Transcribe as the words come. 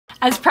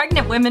As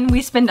pregnant women,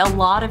 we spend a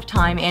lot of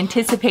time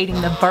anticipating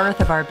the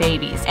birth of our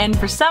babies, and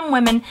for some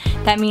women,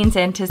 that means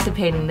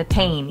anticipating the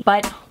pain.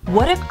 But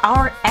what if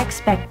our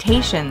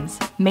expectations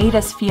made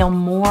us feel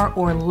more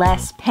or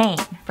less pain?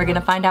 We're gonna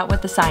find out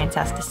what the science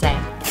has to say.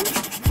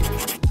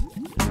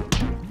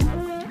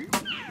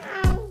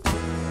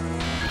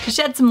 To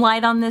shed some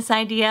light on this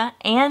idea,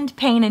 and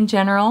pain in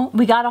general,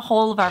 we got a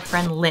hold of our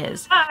friend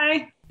Liz.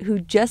 Hi! Who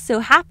just so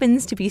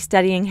happens to be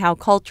studying how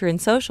culture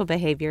and social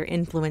behavior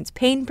influence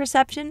pain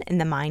perception in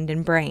the mind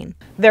and brain.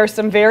 There are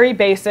some very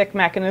basic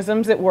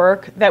mechanisms at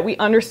work that we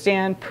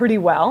understand pretty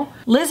well.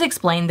 Liz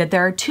explained that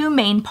there are two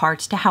main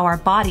parts to how our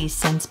bodies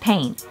sense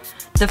pain.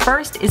 The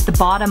first is the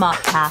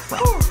bottom-up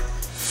pathway.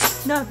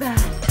 Not bad.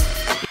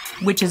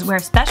 Which is where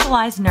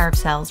specialized nerve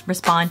cells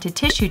respond to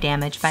tissue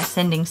damage by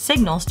sending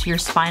signals to your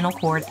spinal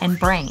cord and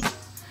brain.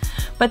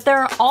 But there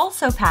are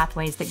also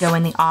pathways that go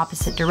in the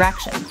opposite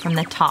direction, from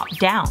the top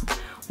down,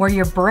 where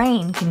your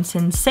brain can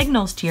send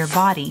signals to your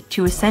body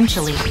to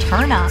essentially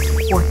turn up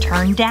or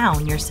turn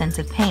down your sense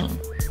of pain.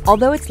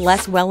 Although it's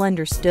less well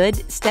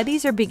understood,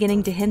 studies are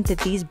beginning to hint that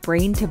these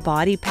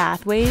brain-to-body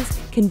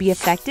pathways can be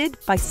affected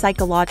by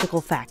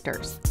psychological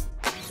factors.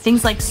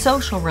 Things like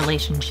social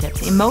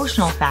relationships,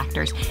 emotional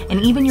factors,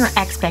 and even your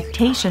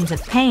expectations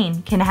of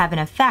pain can have an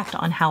effect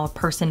on how a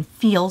person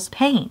feels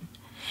pain.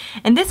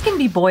 And this can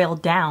be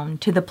boiled down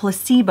to the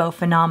placebo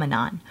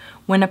phenomenon,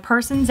 when a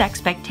person's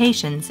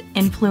expectations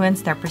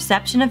influence their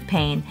perception of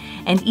pain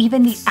and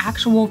even the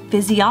actual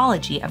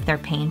physiology of their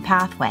pain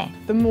pathway.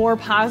 The more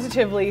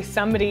positively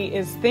somebody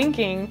is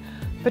thinking,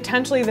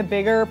 potentially the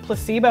bigger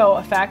placebo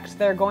effect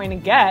they're going to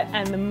get,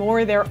 and the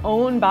more their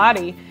own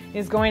body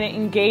is going to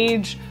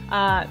engage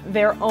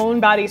their own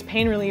body's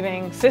pain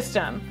relieving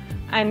system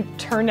and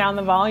turn down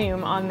the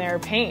volume on their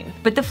pain.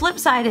 But the flip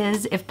side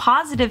is, if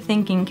positive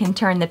thinking can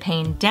turn the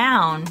pain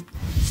down,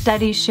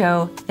 studies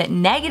show that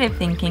negative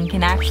thinking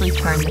can actually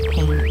turn the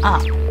pain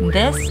up.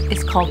 This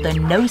is called the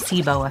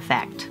nocebo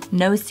effect.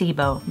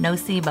 Nocebo,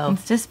 nocebo.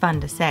 It's just fun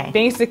to say.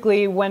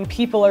 Basically, when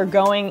people are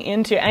going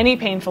into any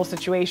painful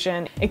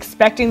situation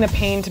expecting the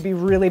pain to be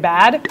really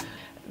bad,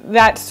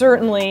 that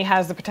certainly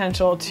has the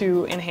potential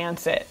to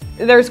enhance it.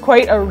 There's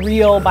quite a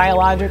real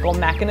biological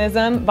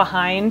mechanism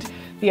behind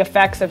the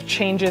effects of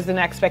changes in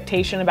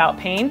expectation about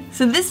pain.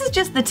 So this is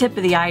just the tip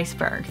of the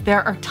iceberg.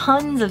 There are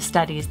tons of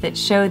studies that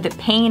show that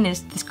pain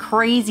is this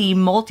crazy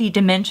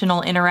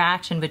multi-dimensional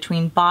interaction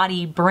between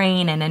body,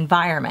 brain, and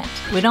environment.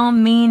 We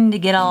don't mean to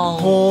get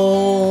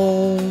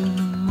all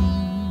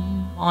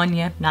on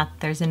you, not that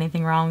there's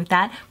anything wrong with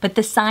that, but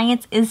the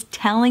science is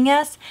telling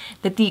us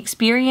that the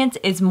experience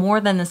is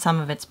more than the sum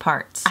of its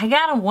parts. I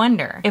gotta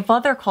wonder if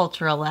other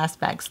cultural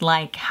aspects,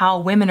 like how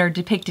women are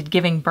depicted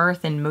giving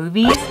birth in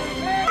movies,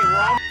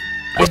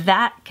 if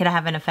that could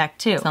have an effect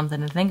too.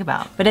 Something to think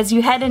about. But as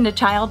you head into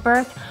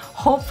childbirth,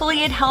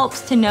 hopefully it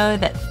helps to know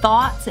that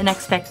thoughts and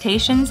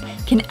expectations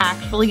can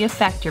actually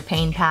affect your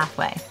pain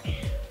pathway.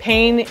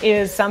 Pain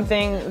is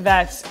something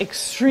that's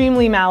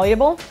extremely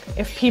malleable.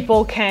 If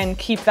people can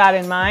keep that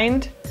in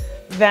mind,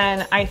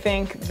 then I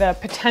think the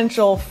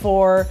potential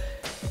for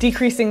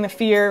decreasing the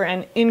fear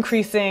and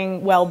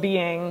increasing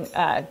well-being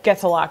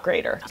gets a lot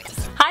greater.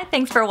 Hi,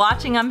 thanks for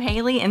watching. I'm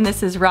Haley and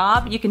this is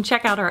Rob. You can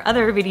check out our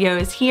other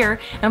videos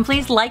here, and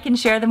please like and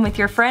share them with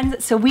your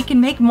friends so we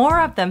can make more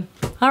of them.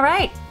 All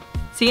right,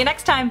 see you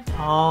next time.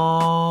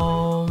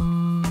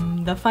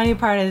 The funny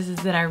part is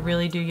that I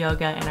really do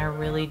yoga and I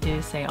really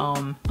do say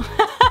Om.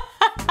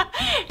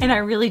 And I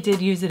really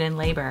did use it in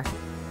labor.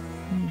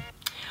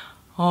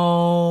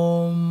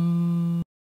 Om.